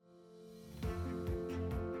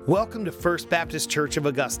Welcome to First Baptist Church of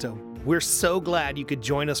Augusta. We're so glad you could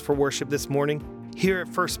join us for worship this morning. Here at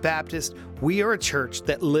First Baptist, we are a church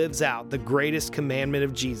that lives out the greatest commandment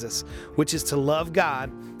of Jesus, which is to love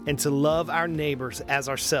God and to love our neighbors as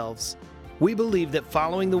ourselves. We believe that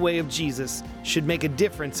following the way of Jesus should make a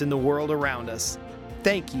difference in the world around us.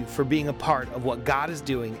 Thank you for being a part of what God is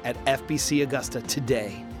doing at FBC Augusta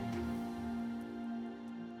today.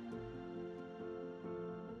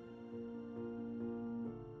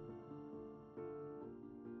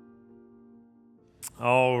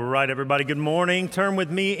 All right, everybody, good morning. Turn with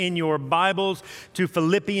me in your Bibles to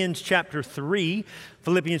Philippians chapter 3.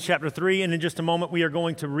 Philippians chapter 3, and in just a moment we are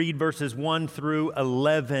going to read verses 1 through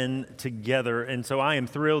 11 together. And so I am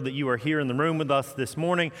thrilled that you are here in the room with us this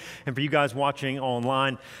morning. And for you guys watching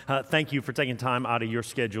online, thank you for taking time out of your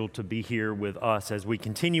schedule to be here with us as we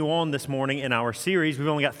continue on this morning in our series. We've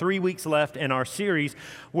only got 3 weeks left in our series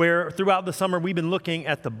where throughout the summer we've been looking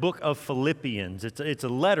at the book of Philippians. It's a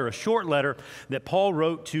letter, a short letter that Paul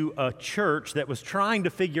wrote to a church that was trying to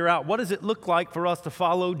figure out what does it look like for us to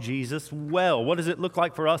follow Jesus well? What does it look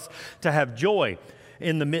like for us to have joy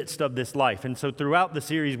in the midst of this life? And so throughout the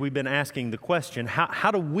series, we've been asking the question,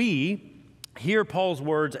 how do we hear Paul's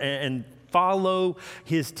words and follow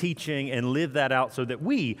his teaching and live that out so that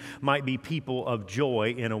we might be people of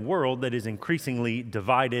joy in a world that is increasingly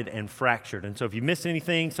divided and fractured. And so if you missed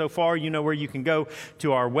anything so far, you know where you can go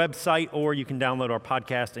to our website or you can download our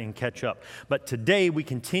podcast and catch up. But today we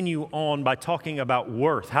continue on by talking about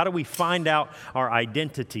worth. How do we find out our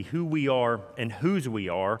identity, who we are and whose we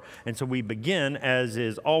are? And so we begin, as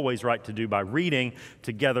is always right to do, by reading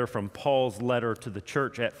together from Paul's letter to the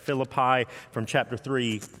church at Philippi from chapter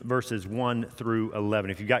 3, verses 1 through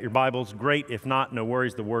 11. If you got your Bibles, great. If not, no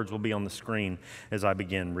worries. The words will be on the screen as I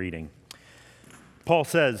begin reading. Paul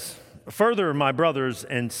says, "Further, my brothers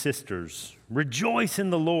and sisters, rejoice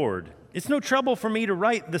in the Lord. It's no trouble for me to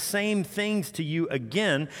write the same things to you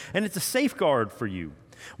again, and it's a safeguard for you.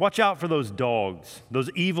 Watch out for those dogs,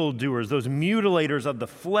 those evildoers, those mutilators of the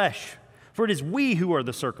flesh. For it is we who are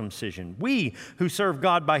the circumcision, we who serve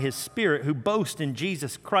God by His Spirit, who boast in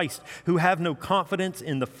Jesus Christ, who have no confidence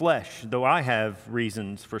in the flesh, though I have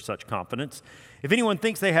reasons for such confidence. If anyone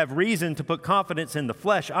thinks they have reason to put confidence in the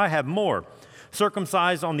flesh, I have more.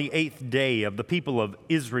 Circumcised on the 8th day, of the people of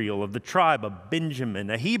Israel, of the tribe of Benjamin,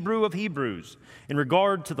 a Hebrew of Hebrews, in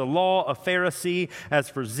regard to the law, a Pharisee, as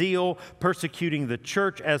for zeal, persecuting the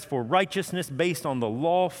church, as for righteousness based on the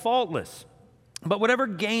law, faultless. But whatever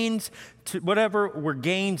were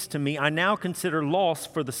gains to me, I now consider loss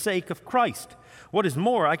for the sake of Christ. What is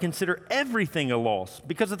more, I consider everything a loss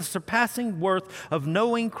because of the surpassing worth of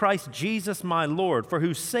knowing Christ Jesus my Lord, for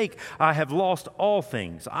whose sake I have lost all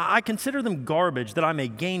things. I consider them garbage that I may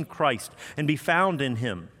gain Christ and be found in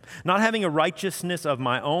Him, not having a righteousness of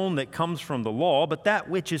my own that comes from the law, but that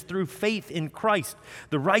which is through faith in Christ,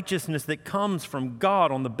 the righteousness that comes from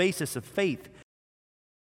God on the basis of faith.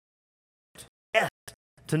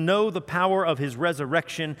 To know the power of His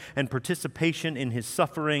resurrection and participation in His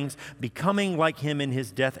sufferings, becoming like Him in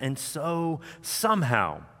His death, and so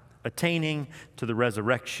somehow attaining to the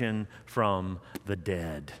resurrection from the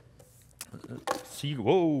dead."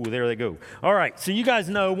 Whoa, there they go. All right, so you guys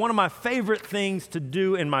know one of my favorite things to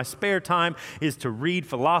do in my spare time is to read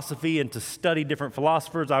philosophy and to study different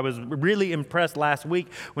philosophers. I was really impressed last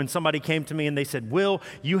week when somebody came to me and they said, "Will,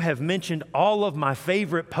 you have mentioned all of my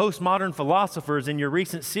favorite postmodern philosophers in your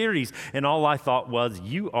recent series." And all I thought was,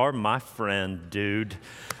 "You are my friend, dude."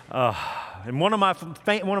 And one of my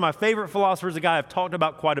favorite philosophers, a guy I've talked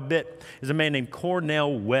about quite a bit, is a man named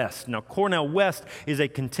Cornel West. Now, Cornel West is a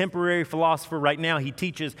contemporary philosopher. Right now, he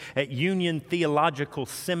teaches at Union Theological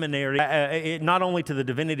Seminary, not only to the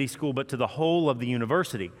Divinity School, but to the whole of the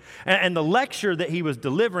university. And the lecture that he was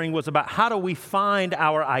delivering was about how do we find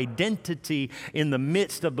our identity in the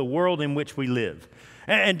midst of the world in which we live.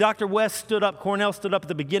 And Dr. West Cornel stood up at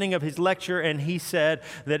the beginning of his lecture, and he said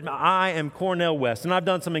that I am Cornel West, and I've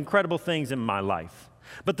done some incredible things in my life.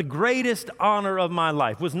 But the greatest honor of my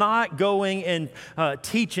life was not going and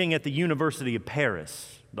teaching at the University of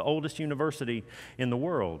Paris, the oldest university in the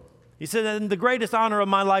world. He said, and the greatest honor of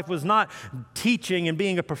my life was not teaching and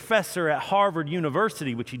being a professor at Harvard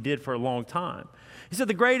University, which he did for a long time. He said,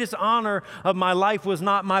 the greatest honor of my life was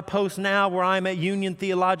not my post now where I'm at Union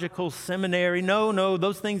Theological Seminary. No,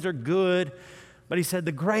 those things are good. But he said,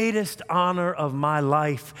 the greatest honor of my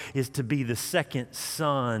life is to be the second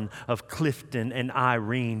son of Clifton and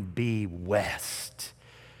Irene B. West.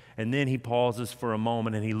 And then he pauses for a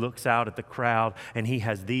moment and he looks out at the crowd and he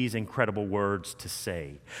has these incredible words to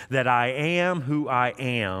say, that I am who I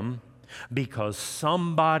am because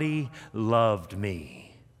somebody loved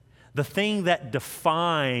me. the thing that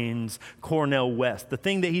defines Cornel West, the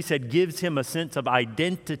thing that he said gives him a sense of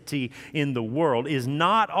identity in the world, is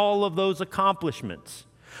not all of those accomplishments.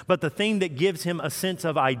 But the thing that gives him a sense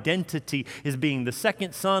of identity is being the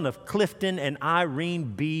second son of Clifton and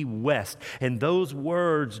Irene B. West. And those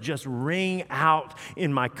words just ring out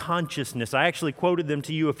in my consciousness. I actually quoted them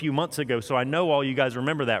to you a few months ago, so I know all you guys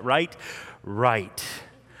remember that, right? Right.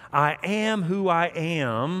 I am who I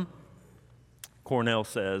am, Cornel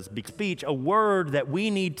says. Big speech, a word that we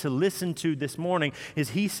need to listen to this morning is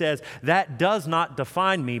he says, that does not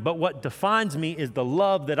define me, but what defines me is the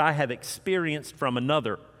love that I have experienced from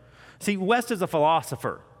another. See, West is a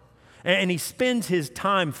philosopher, and he spends his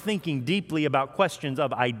time thinking deeply about questions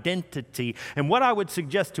of identity. And what I would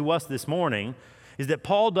suggest to us this morning is that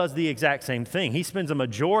Paul does the exact same thing. He spends a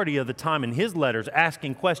majority of the time in his letters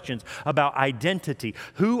asking questions about identity.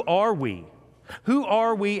 Who are we? Who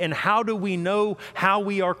are we, and how do we know how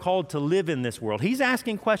we are called to live in this world? He's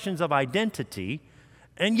asking questions of identity.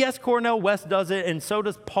 And yes, Cornel West does it, and so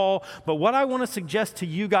does Paul. But what I want to suggest to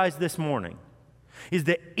you guys this morning is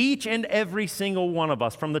that each and every single one of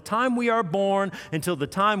us, from the time we are born until the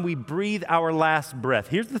time we breathe our last breath,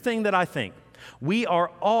 here's the thing that I think. We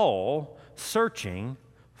are all searching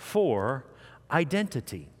for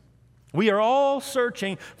identity. We are all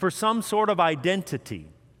searching for some sort of identity.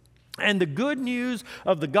 And the good news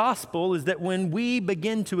of the gospel is that when we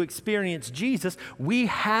begin to experience Jesus, we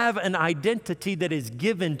have an identity that is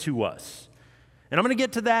given to us. And I'm going to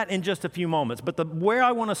get to that in just a few moments. But where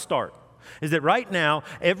I want to start is that right now,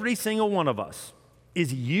 every single one of us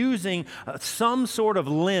is using some sort of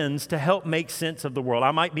lens to help make sense of the world.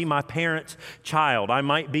 I might be my parents' child. I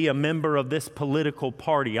might be a member of this political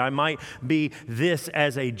party. I might be this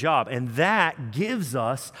as a job. And that gives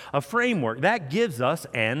us a framework. That gives us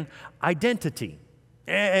an identity.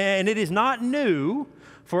 And it is not new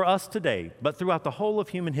for us today, but throughout the whole of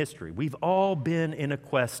human history, we've all been in a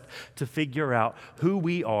quest to figure out who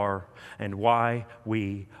we are and why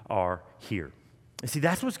we are here. You see,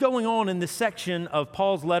 that's what's going on in this section of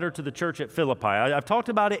Paul's letter to the church at Philippi. I've talked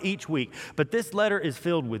about it each week, but this letter is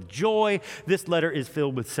filled with joy. This letter is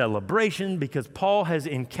filled with celebration because Paul has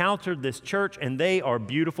encountered this church, and they are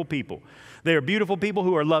beautiful people. They are beautiful people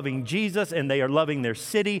who are loving Jesus, and they are loving their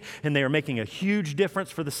city, and they are making a huge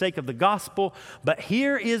difference for the sake of the gospel. But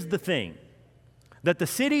here is the thing, that the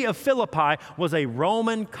city of Philippi was a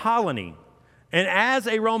Roman colony. And as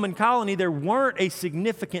a Roman colony, there weren't a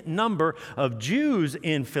significant number of Jews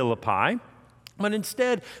in Philippi, but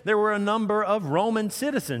instead there were a number of Roman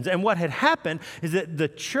citizens. And what had happened is that the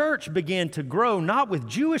church began to grow not with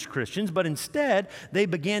Jewish Christians, but instead they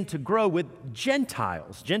began to grow with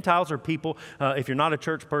Gentiles. Gentiles are people, if you're not a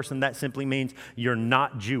church person, that simply means you're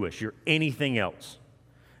not Jewish, you're anything else.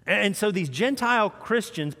 And so these Gentile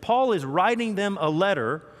Christians, Paul is writing them a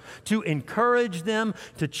letter to encourage them,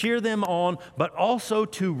 to cheer them on, but also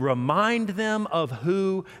to remind them of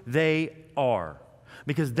who they are.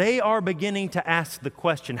 Because they are beginning to ask the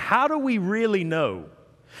question, how do we really know?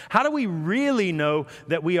 How do we really know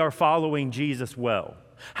that we are following Jesus well?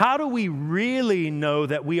 How do we really know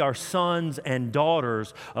that we are sons and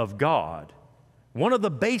daughters of God? One of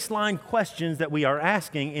the baseline questions that we are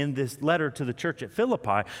asking in this letter to the church at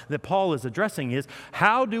Philippi that Paul is addressing is,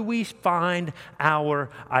 how do we find our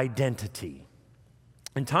identity?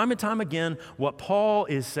 And time again, what Paul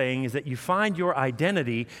is saying is that you find your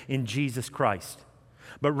identity in Jesus Christ.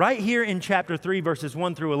 But right here in chapter 3, verses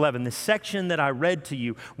 1 through 11, this section that I read to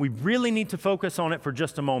you, we really need to focus on it for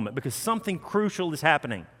just a moment because something crucial is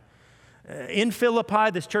happening. In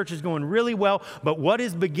Philippi, this church is going really well, but what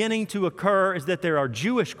is beginning to occur is that there are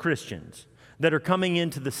Jewish Christians that are coming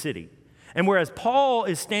into the city. And whereas Paul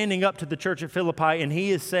is standing up to the church at Philippi and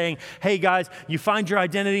he is saying, hey guys, you find your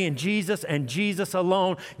identity in Jesus and Jesus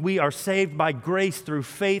alone. We are saved by grace through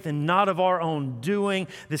faith and not of our own doing.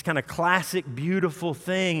 This kind of classic, beautiful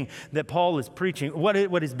thing that Paul is preaching. What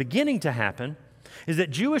is beginning to happen is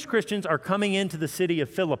that Jewish Christians are coming into the city of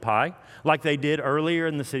Philippi like they did earlier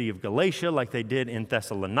in the city of Galatia, like they did in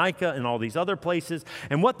Thessalonica and all these other places.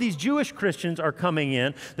 And what these Jewish Christians are coming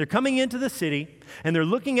in, they're coming into the city and they're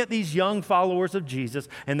looking at these young followers of Jesus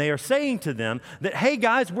and they are saying to them that, hey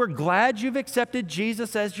guys, we're glad you've accepted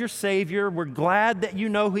Jesus as your Savior. We're glad that you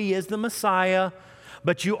know He is the Messiah,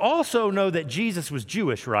 but you also know that Jesus was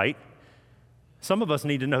Jewish, right? Some of us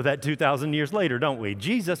need to know that 2,000 years later, don't we?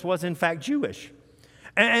 Jesus was in fact Jewish.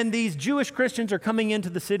 And these Jewish Christians are coming into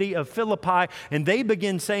the city of Philippi, and they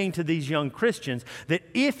begin saying to these young Christians that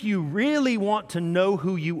if you really want to know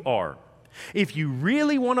who you are, If you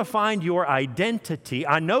really want to find your identity,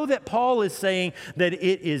 I know that Paul is saying that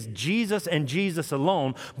it is Jesus and Jesus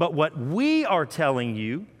alone, but what we are telling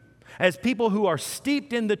you as people who are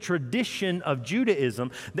steeped in the tradition of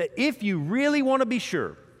Judaism, that if you really want to be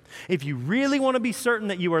sure, if you really want to be certain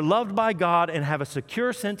that you are loved by God and have a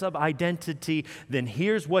secure sense of identity, then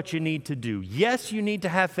here's what you need to do. Yes, you need to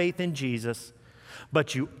have faith in Jesus,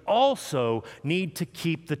 but you also need to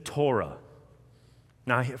keep the Torah.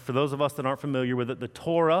 Now, for those of us that aren't familiar with it, the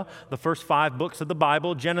Torah, the first 5 books of the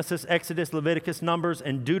Bible, Genesis, Exodus, Leviticus, Numbers,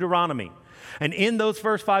 and Deuteronomy. And in those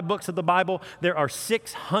first 5 books of the Bible, there are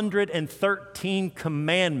 613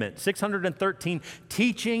 commandments, 613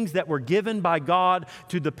 teachings that were given by God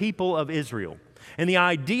to the people of Israel. And the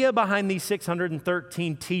idea behind these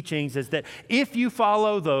 613 teachings is that if you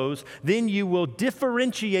follow those, then you will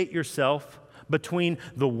differentiate yourself between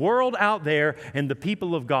the world out there and the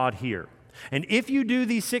people of God here. And if you do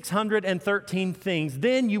these 613 things,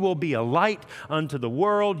 then you will be a light unto the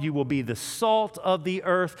world. You will be the salt of the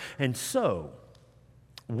earth. And so,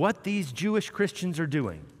 what these Jewish Christians are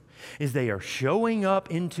doing is they are showing up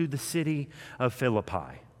into the city of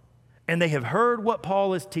Philippi. And they have heard what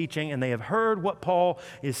Paul is teaching, and they have heard what Paul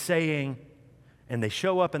is saying. And they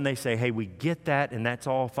show up and they say, hey, we get that, and that's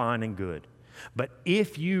all fine and good. But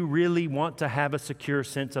if you really want to have a secure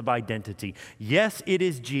sense of identity, yes, it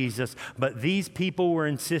is Jesus, but these people were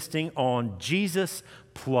insisting on Jesus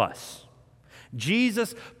plus.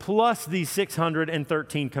 Jesus plus these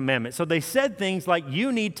 613 commandments. So they said things like,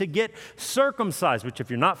 you need to get circumcised, which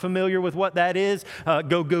if you're not familiar with what that is,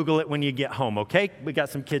 go Google it when you get home, okay? We got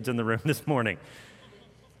some kids in the room this morning.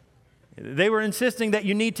 They were insisting that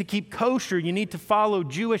you need to keep kosher, you need to follow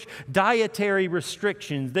Jewish dietary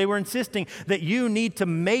restrictions. They were insisting that you need to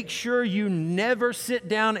make sure you never sit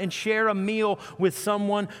down and share a meal with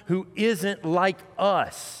someone who isn't like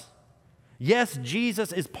us. Yes,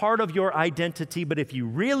 Jesus is part of your identity, but if you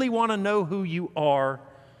really want to know who you are,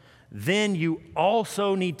 then you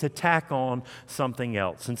also need to tack on something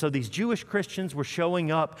else. And so these Jewish Christians were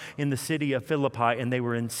showing up in the city of Philippi, and they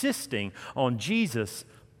were insisting on Jesus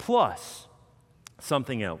plus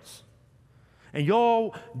something else. And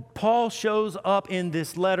y'all, Paul shows up in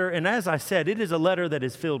this letter, and as I said, it is a letter that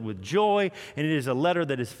is filled with joy, and it is a letter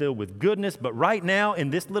that is filled with goodness, but right now, in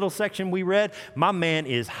this little section we read, my man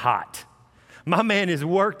is hot. My man is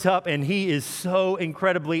worked up, and he is so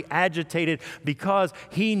incredibly agitated because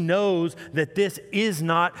he knows that this is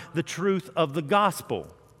not the truth of the gospel.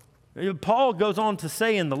 Paul goes on to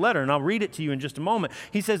say in the letter, and I'll read it to you in just a moment.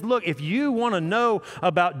 He says, look, if you want to know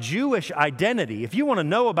about Jewish identity, if you want to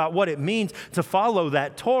know about what it means to follow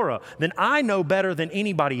that Torah, then I know better than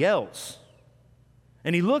anybody else.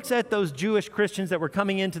 And he looks at those Jewish Christians that were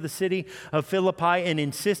coming into the city of Philippi and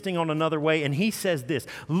insisting on another way, and he says this,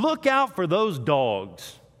 look out for those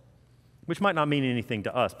dogs, which might not mean anything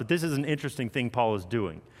to us, but this is an interesting thing Paul is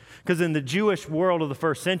doing. Because in the Jewish world of the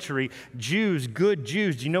first century, Jews, good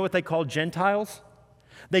Jews, do you know what they called Gentiles?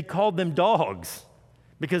 They called them dogs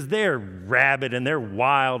because they're rabid and they're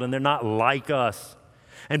wild and they're not like us.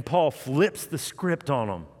 And Paul flips the script on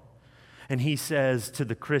them. And he says to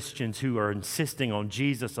the Christians who are insisting on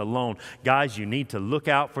Jesus alone, guys, you need to look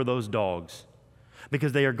out for those dogs,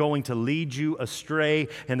 because they are going to lead you astray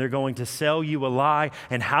and they're going to sell you a lie.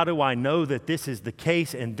 And how do I know that this is the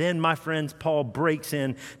case? And then, my friends, Paul breaks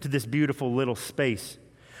into this beautiful little space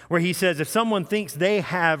where he says, if someone thinks they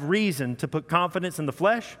have reason to put confidence in the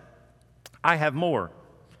flesh, I have more.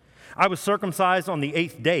 I was circumcised on the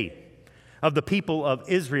 8th day of the people of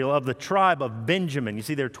Israel, of the tribe of Benjamin. You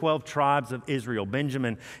see, there are 12 tribes of Israel.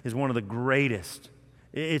 Benjamin is one of the greatest.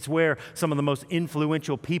 It's where some of the most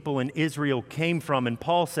influential people in Israel came from. And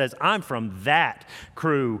Paul says, I'm from that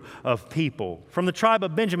crew of people. From the tribe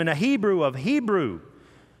of Benjamin, a Hebrew of Hebrew.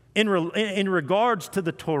 In regards to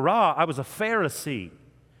the Torah, I was a Pharisee.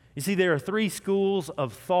 You see, there are 3 schools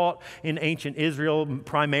of thought in ancient Israel.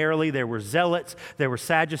 Primarily, there were Zealots, there were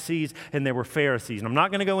Sadducees, and there were Pharisees. And I'm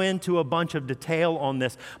not going to go into a bunch of detail on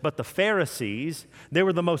this, but the Pharisees, they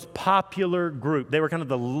were the most popular group. They were kind of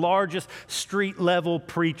the largest street-level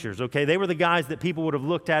preachers, okay? They were the guys that people would have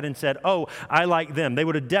looked at and said, oh, I like them. They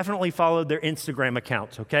would have definitely followed their Instagram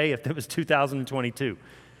accounts, okay, if it was 2022.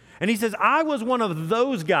 And he says, I was one of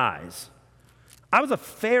those guys. I was a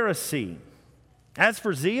Pharisee. As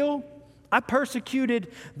for zeal, I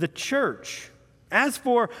persecuted the church. As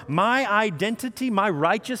for my identity, my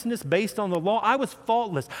righteousness based on the law, I was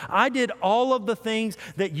faultless. I did all of the things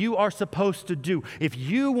that you are supposed to do. If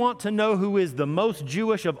you want to know who is the most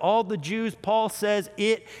Jewish of all the Jews, Paul says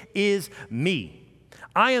it is me.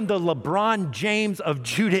 I am the LeBron James of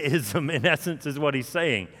Judaism, in essence, is what he's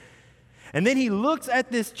saying. And then he looks at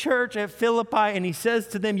this church at Philippi and he says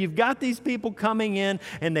to them, you've got these people coming in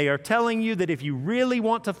and they are telling you that if you really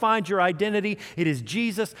want to find your identity, it is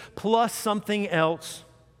Jesus plus something else.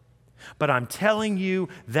 But I'm telling you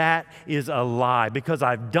that is a lie because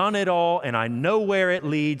I've done it all and I know where it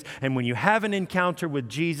leads. And when you have an encounter with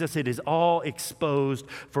Jesus, it is all exposed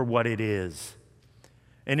for what it is.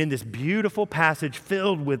 And in this beautiful passage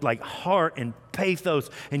filled with like heart and pathos,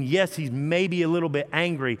 and yes, he's maybe a little bit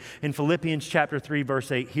angry, in Philippians chapter 3,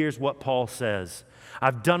 verse 8, here's what Paul says.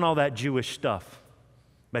 I've done all that Jewish stuff,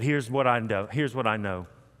 but here's what I know.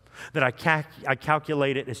 That I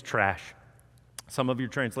calculate it as trash. Some of your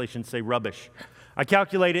translations say rubbish. I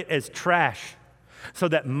calculate it as trash so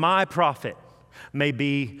that my profit may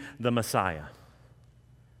be the Messiah.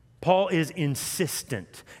 Paul is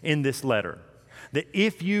insistent in this letter that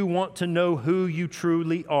if you want to know who you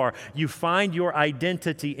truly are, you find your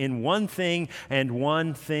identity in one thing and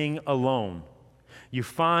one thing alone. You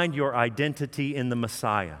find your identity in the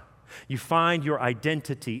Messiah. You find your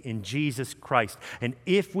identity in Jesus Christ. And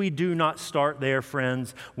if we do not start there,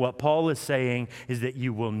 friends, what Paul is saying is that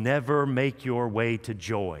you will never make your way to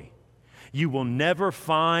joy. You will never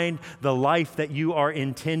find the life that you are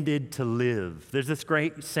intended to live. There's this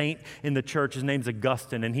great saint in the church, his name's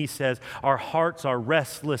Augustine, and he says, our hearts are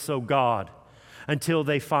restless, O God, until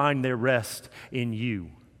they find their rest in you.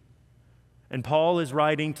 And Paul is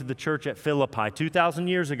writing to the church at Philippi 2,000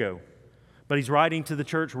 years ago, but he's writing to the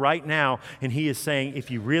church right now, and he is saying, if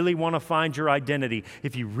you really want to find your identity,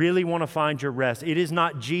 if you really want to find your rest, it is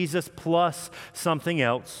not Jesus plus something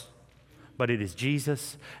else, but it is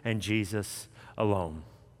Jesus and Jesus alone.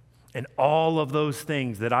 And all of those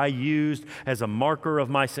things that I used as a marker of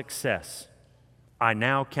my success, I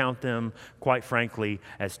now count them, quite frankly,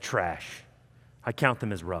 as trash. I count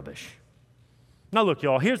them as rubbish. Now look,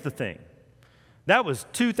 y'all, here's the thing. That was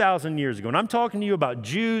 2,000 years ago, and I'm talking to you about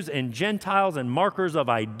Jews and Gentiles and markers of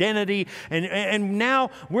identity, and now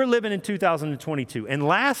we're living in 2022. And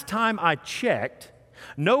last time I checked,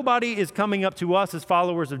 nobody is coming up to us as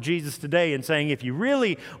followers of Jesus today and saying, if you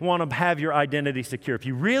really want to have your identity secure, if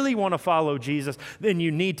you really want to follow Jesus, then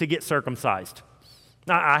you need to get circumcised.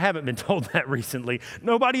 Now, I haven't been told that recently.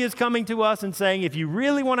 Nobody is coming to us and saying, if you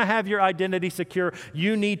really want to have your identity secure,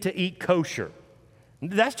 you need to eat kosher.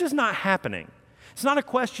 That's just not happening. It's not a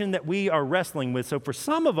question that we are wrestling with. So for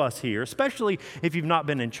some of us here, especially if you've not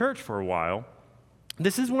been in church for a while,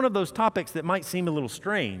 this is one of those topics that might seem a little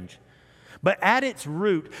strange. But at its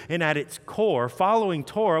root and at its core, following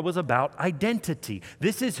Torah was about identity.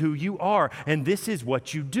 This is who you are, and this is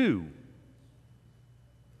what you do.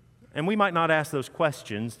 And we might not ask those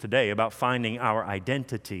questions today about finding our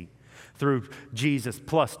identity through Jesus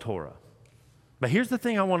plus Torah. But here's the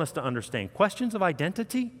thing I want us to understand. Questions of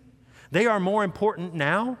identity, they are more important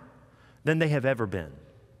now than they have ever been.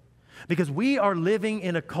 Because we are living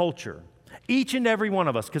in a culture, each and every one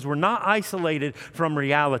of us, because we're not isolated from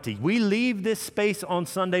reality. We leave this space on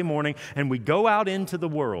Sunday morning and we go out into the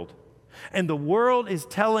world. And the world is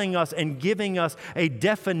telling us and giving us a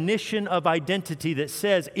definition of identity that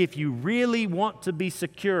says if you really want to be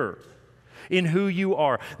secure in who you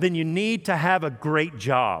are, then you need to have a great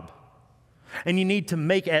job. And you need to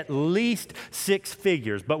make at least 6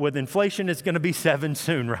 figures. But with inflation, it's going to be 7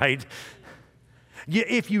 soon, right?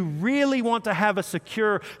 If you really want to have a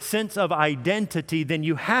secure sense of identity, then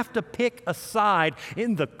you have to pick a side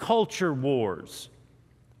in the culture wars.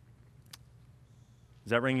 Is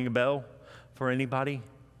that ringing a bell for anybody?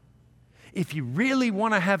 If you really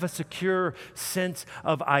want to have a secure sense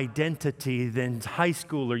of identity, then high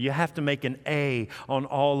schooler, you have to make an A on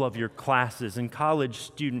all of your classes. And college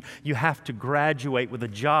student, you have to graduate with a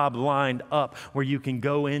job lined up where you can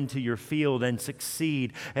go into your field and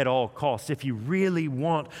succeed at all costs. If you really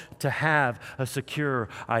want to have a secure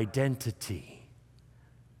identity,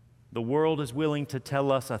 the world is willing to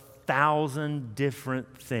tell us 1,000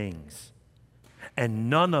 different things, and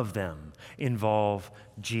none of them involve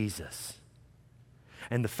Jesus.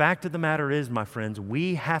 And the fact of the matter is, my friends,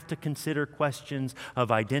 we have to consider questions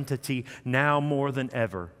of identity now more than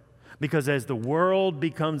ever. Because as the world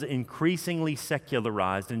becomes increasingly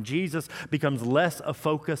secularized and Jesus becomes less a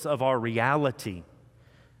focus of our reality,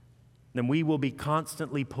 then we will be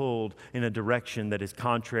constantly pulled in a direction that is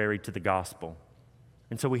contrary to the gospel.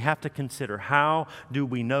 And so we have to consider, how do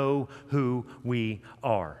we know who we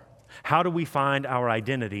are? How do we find our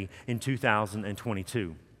identity in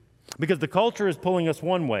 2022? Because the culture is pulling us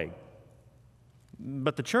one way,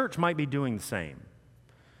 but the church might be doing the same.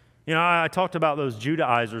 You know, I talked about those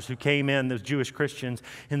Judaizers who came in, those Jewish Christians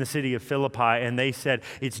in the city of Philippi, and they said,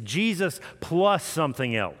 it's Jesus plus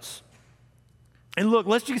something else. And look,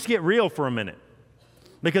 let's just get real for a minute.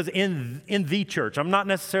 Because in the church, I'm not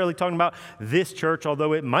necessarily talking about this church,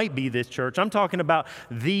 although it might be this church. I'm talking about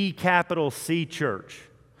the capital C church.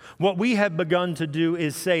 What we have begun to do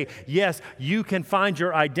is say, yes, you can find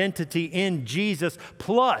your identity in Jesus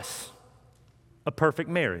plus a perfect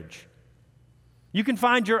marriage. You can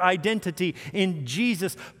find your identity in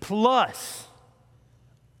Jesus plus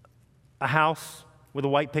a house with a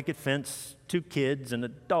white picket fence, 2 kids, and a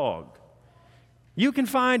dog. You can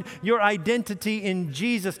find your identity in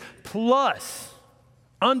Jesus plus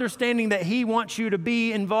understanding that He wants you to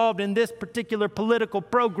be involved in this particular political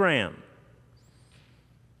program.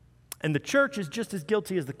 And the church is just as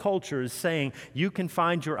guilty as the culture is saying you can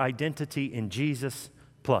find your identity in Jesus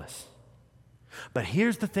plus. But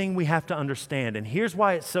here's the thing we have to understand, and here's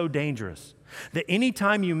why it's so dangerous, that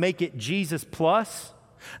anytime you make it Jesus plus,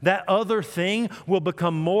 that other thing will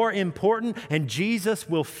become more important and Jesus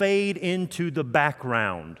will fade into the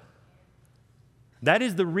background. That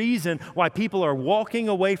is the reason why people are walking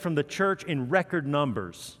away from the church in record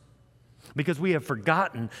numbers, because we have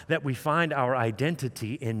forgotten that we find our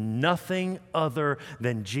identity in nothing other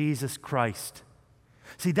than Jesus Christ.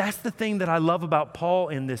 See, that's the thing that I love about Paul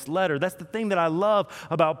in this letter. That's the thing that I love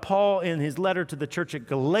about Paul in his letter to the church at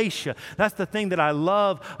Galatia. That's the thing that I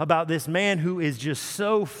love about this man who is just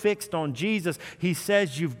so fixed on Jesus. He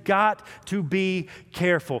says, you've got to be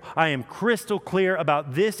careful. I am crystal clear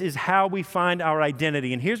about this is how we find our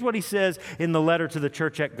identity. And here's what he says in the letter to the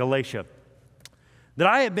church at Galatia. That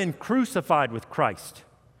I have been crucified with Christ,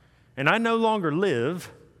 and I no longer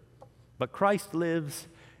live, but Christ lives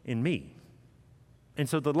in me. And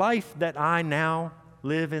so the life that I now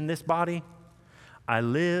live in this body, I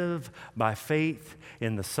live by faith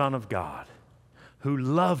in the Son of God, who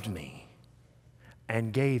loved me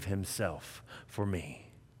and gave Himself for me.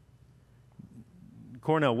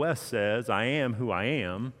 Cornel West says, I am who I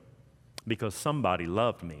am because somebody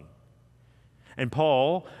loved me. And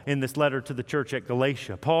Paul, in this letter to the church at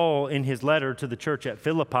Galatia, Paul, in his letter to the church at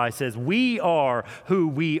Philippi, says, we are who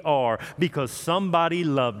we are because somebody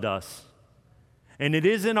loved us. And it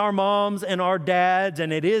isn't our moms and our dads,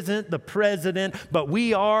 and it isn't the president, but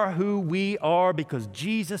we are who we are because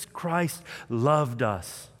Jesus Christ loved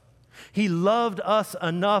us. He loved us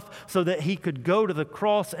enough so that He could go to the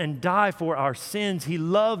cross and die for our sins. He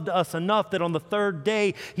loved us enough that on the 3rd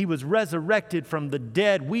day He was resurrected from the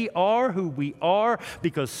dead. We are who we are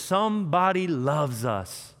because somebody loves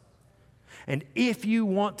us. And if you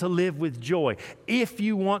want to live with joy, if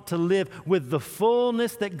you want to live with the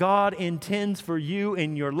fullness that God intends for you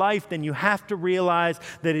in your life, then you have to realize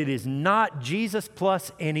that it is not Jesus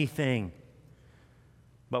plus anything,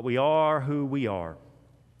 but we are who we are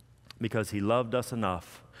because He loved us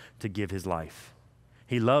enough to give His life.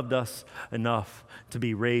 He loved us enough to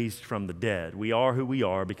be raised from the dead. We are who we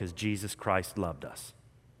are because Jesus Christ loved us.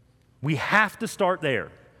 We have to start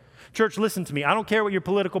there. Church, listen to me. I don't care what your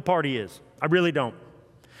political party is. I really don't.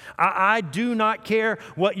 I do not care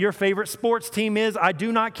what your favorite sports team is. I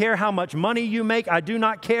do not care how much money you make. I do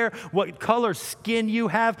not care what color skin you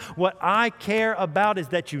have. What I care about is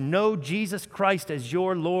that you know Jesus Christ as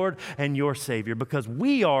your Lord and your Savior, because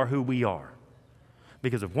we are who we are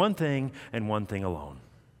because of one thing and one thing alone.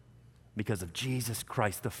 Because of Jesus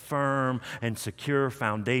Christ, the firm and secure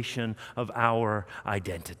foundation of our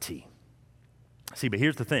identity. See, but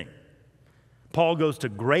here's the thing. Paul goes to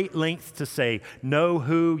great lengths to say, know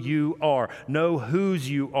who you are. Know whose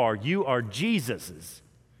you are. You are Jesus's.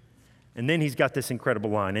 And then he's got this incredible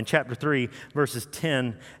line. In chapter 3, verses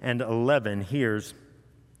 10 and 11, here's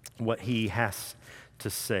what he has to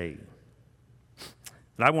say.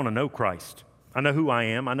 I want to know Christ. I know who I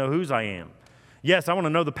am. I know whose I am. Yes, I want to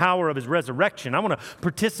know the power of His resurrection. I want to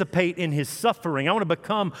participate in His suffering. I want to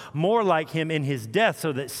become more like Him in His death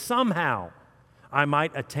so that somehow I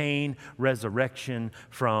might attain resurrection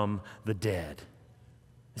from the dead.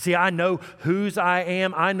 See, I know whose I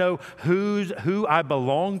am. I know who I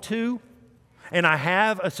belong to. And I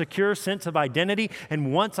have a secure sense of identity.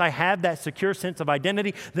 And once I have that secure sense of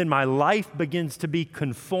identity, then my life begins to be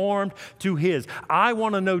conformed to His. I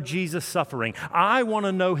want to know Jesus' suffering. I want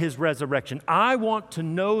to know His resurrection. I want to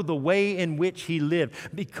know the way in which He lived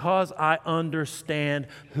because I understand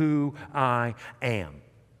who I am.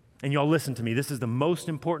 And y'all listen to me. This is the most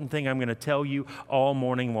important thing I'm going to tell you all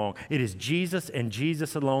morning long. It is Jesus and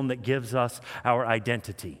Jesus alone that gives us our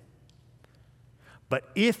identity. But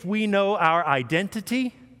if we know our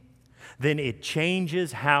identity, then it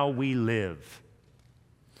changes how we live.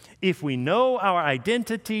 If we know our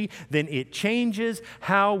identity, then it changes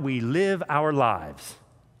how we live our lives.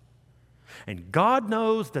 And God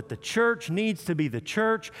knows that the church needs to be the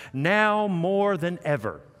church now more than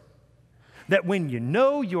ever. That when you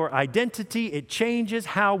know your identity, it changes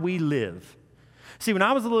how we live. See, when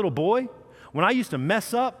I was a little boy, when I used to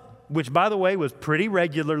mess up, which by the way was pretty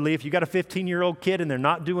regularly, if you got a 15-year-old kid and they're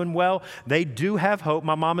not doing well, they do have hope.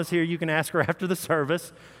 My mama's here, you can ask her after the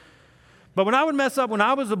service. But when I would mess up when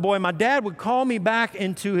I was a boy, my dad would call me back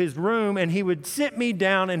into his room and he would sit me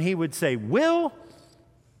down and he would say, Will,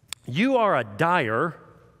 you are a dyer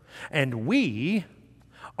and we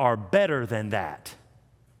are better than that.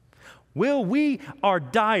 Will, we are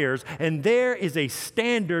dyers, and there is a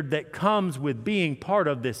standard that comes with being part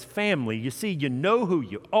of this family. You see, you know who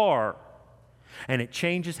you are, and it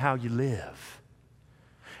changes how you live.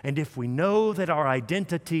 And if we know that our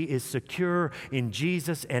identity is secure in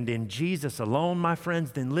Jesus and in Jesus alone, my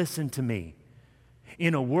friends, then listen to me.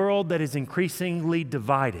 In a world that is increasingly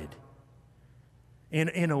divided,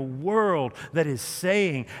 in a world that is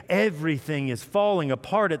saying everything is falling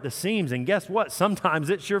apart at the seams, and guess what? Sometimes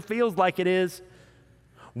it sure feels like it is.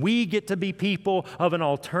 We get to be people of an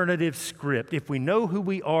alternative script. If we know who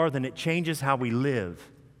we are, then it changes how we live.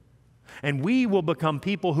 And we will become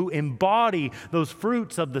people who embody those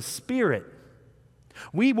fruits of the Spirit.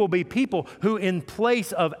 We will be people who, in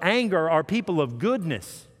place of anger, are people of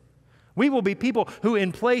goodness. We will be people who,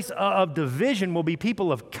 in place of division, will be people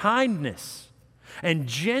of kindness and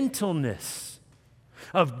gentleness,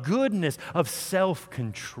 of goodness, of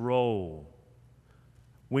self-control.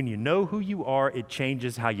 When you know who you are, it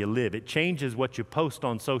changes how you live. It changes what you post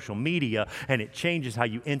on social media, and it changes how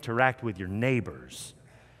you interact with your neighbors.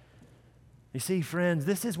 You see, friends,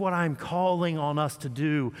 this is what I'm calling on us to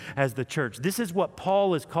do as the church. This is what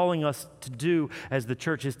Paul is calling us to do as the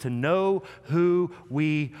church, is to know who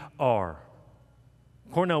we are.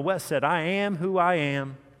 Cornel West said, I am who I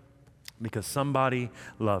am because somebody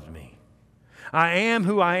loved me. I am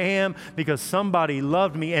who I am because somebody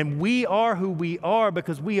loved me, and we are who we are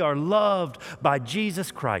because we are loved by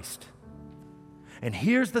Jesus Christ. And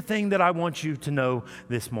here's the thing that I want you to know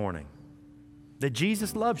this morning, that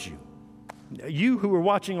Jesus loves you. You who are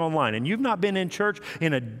watching online and you've not been in church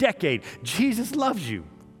in a decade, Jesus loves you.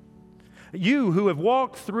 You who have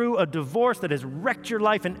walked through a divorce that has wrecked your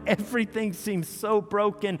life and everything seems so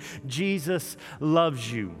broken, Jesus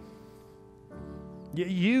loves you.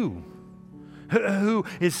 You who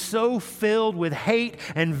is so filled with hate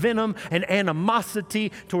and venom and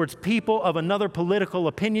animosity towards people of another political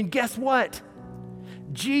opinion, guess what?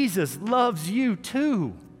 Jesus loves you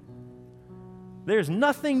too. There's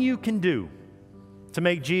nothing you can do to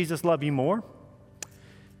make Jesus love you more,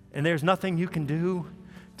 and there's nothing you can do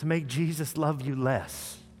to make Jesus love you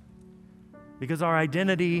less, because our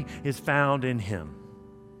identity is found in Him.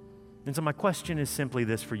 And so my question is simply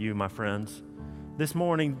this for you, my friends. This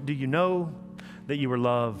morning, do you know that you were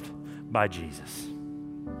loved by Jesus?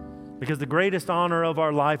 Because the greatest honor of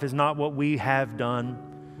our life is not what we have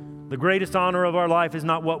done. The greatest honor of our life is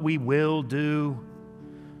not what we will do.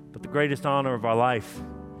 But the greatest honor of our life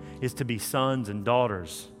is to be sons and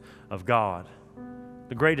daughters of God.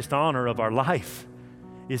 The greatest honor of our life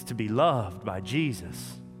is to be loved by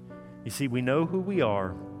Jesus. You see, we know who we are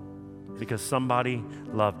because somebody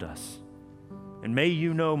loved us. And may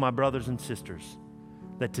you know, my brothers and sisters,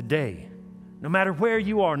 that today, no matter where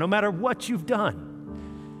you are, no matter what you've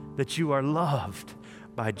done, that you are loved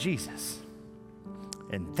by Jesus.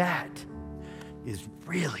 And that is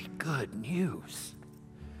really good news.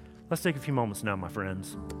 Let's take a few moments now, my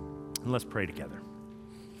friends, and let's pray together.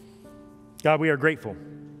 God, we are grateful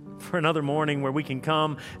for another morning where we can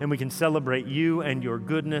come and we can celebrate you and your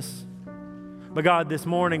goodness. But God, this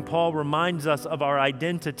morning, Paul reminds us of our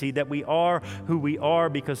identity, that we are who we are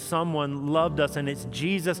because someone loved us, and it's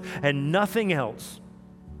Jesus and nothing else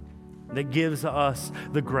that gives us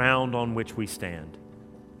the ground on which we stand.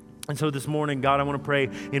 And so this morning, God, I want to pray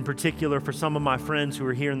in particular for some of my friends who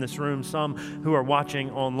are here in this room, some who are watching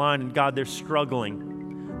online, and God, they're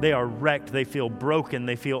struggling. They are wrecked. They feel broken.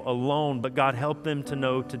 They feel alone. But God, help them to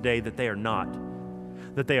know today that they are not,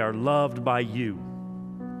 that they are loved by you.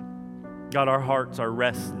 God, our hearts are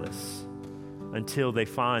restless until they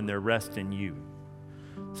find their rest in you.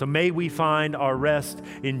 So may we find our rest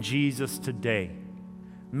in Jesus today.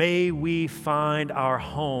 May we find our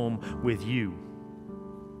home with you.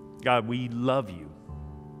 God, we love you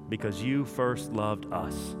because you first loved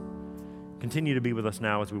us. Continue to be with us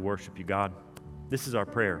now as we worship you, God. This is our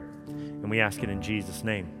prayer, and we ask it in Jesus'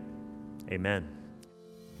 name. Amen.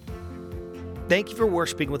 Thank you for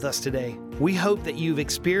worshiping with us today. We hope that you've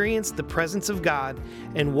experienced the presence of God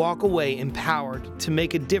and walk away empowered to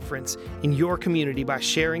make a difference in your community by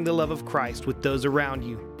sharing the love of Christ with those around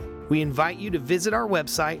you. We invite you to visit our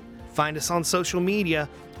website, find us on social media,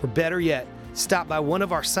 or better yet, stop by one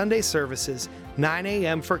of our Sunday services, 9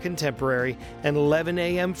 a.m. for contemporary and 11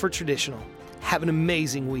 a.m. for traditional. Have an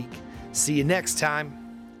amazing week. See you next time.